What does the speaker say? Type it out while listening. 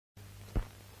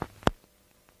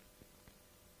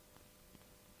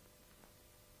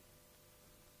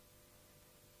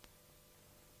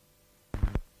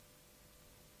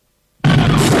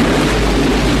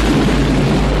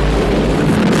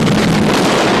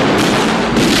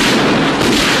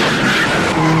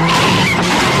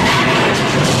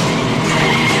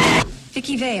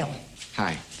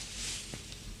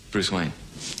Bruce Wayne.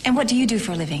 And what do you do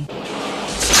for a living?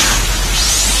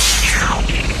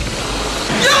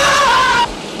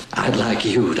 I'd like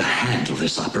you to handle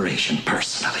this operation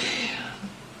personally.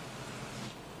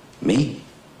 Me?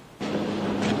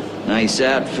 Nice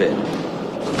outfit.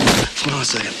 Hold on a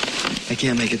second. I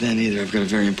can't make it then either. I've got a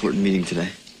very important meeting today.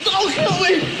 Don't kill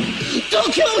me!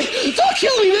 Don't kill me! Don't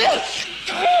kill me, man!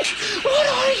 What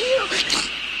are you?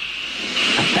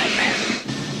 I'm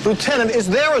Batman. Lieutenant, is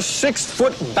there a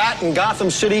 6-foot bat in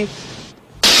Gotham City?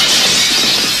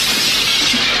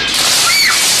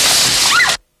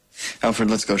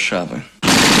 Alfred, let's go shopping.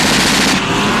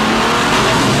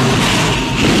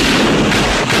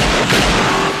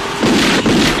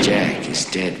 Jack is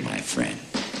dead, my friend.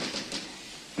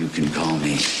 You can call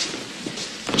me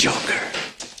Joker.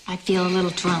 I feel a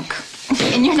little drunk.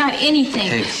 And you're not anything.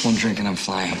 Hey, one drink and I'm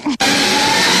flying.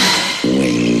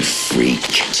 Wing freak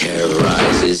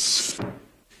terrorizes.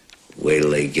 Wait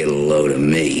till they get a load of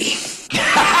me.